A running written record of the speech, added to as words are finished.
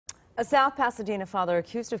A South Pasadena father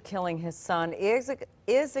accused of killing his son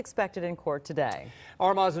is expected in court today.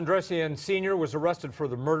 Aramazd Andressian Sr. was arrested for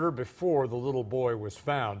the murder before the little boy was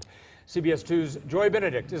found. CBS 2's Joy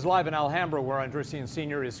Benedict is live in Alhambra, where Andressian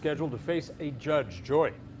Sr. is scheduled to face a judge.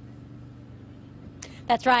 Joy.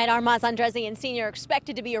 That's right. Aramazd Andressian Sr.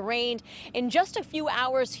 expected to be arraigned in just a few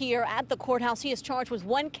hours here at the courthouse. He is charged with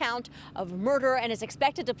one count of murder and is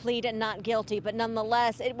expected to plead not guilty. But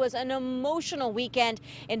nonetheless, it was an emotional weekend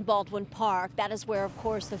in Baldwin Park. That is where, of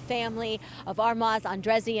course, the family of Aramazd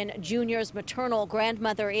Andressian Jr.'s maternal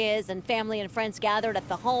grandmother is, and family and friends gathered at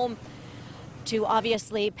the home to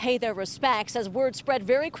obviously pay their respects, as word spread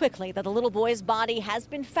very quickly that the little boy's body has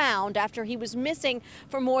been found after he was missing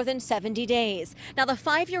for more than 70 days. Now, the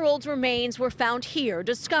 5-year-old's remains were found here,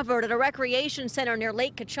 discovered at a recreation center near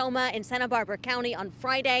Lake Cachoma in Santa Barbara County on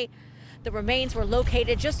Friday. The remains were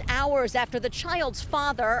located just hours after the child's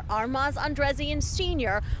father, Aramazd Andressian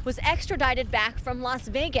Sr., was extradited back from Las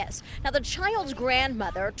Vegas. Now, the child's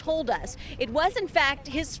grandmother told us it was, in fact,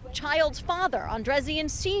 his child's father,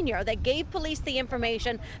 Andressian Sr., that gave police the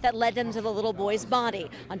information that led them to the little boy's body.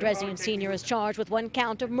 Andressian Sr. is charged with one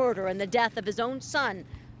count of murder in the death of his own son.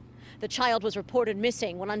 The child was reported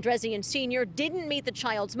missing when Andressian Sr. didn't meet the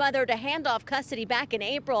child's mother to hand off custody back in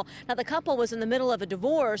April. Now, the couple was in the middle of a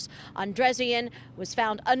divorce. Andressian was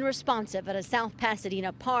found unresponsive at a South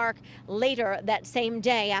Pasadena park later that same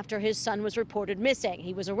day after his son was reported missing.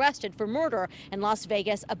 He was arrested for murder in Las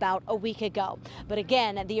Vegas about a week ago. But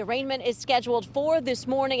again, the arraignment is scheduled for this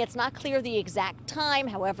morning. It's not clear the exact time.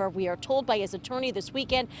 However, we are told by his attorney this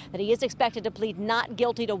weekend that he is expected to plead not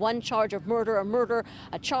guilty to one charge of murder,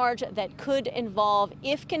 a charge that could involve,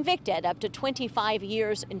 if convicted, up to 25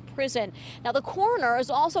 years in prison. Now, the coroner is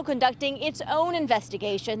also conducting its own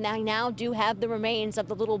investigation. They now do have the remains of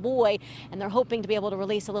the little boy, and they're hoping to be able to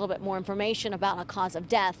release a little bit more information about a cause of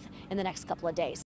death in the next couple of days.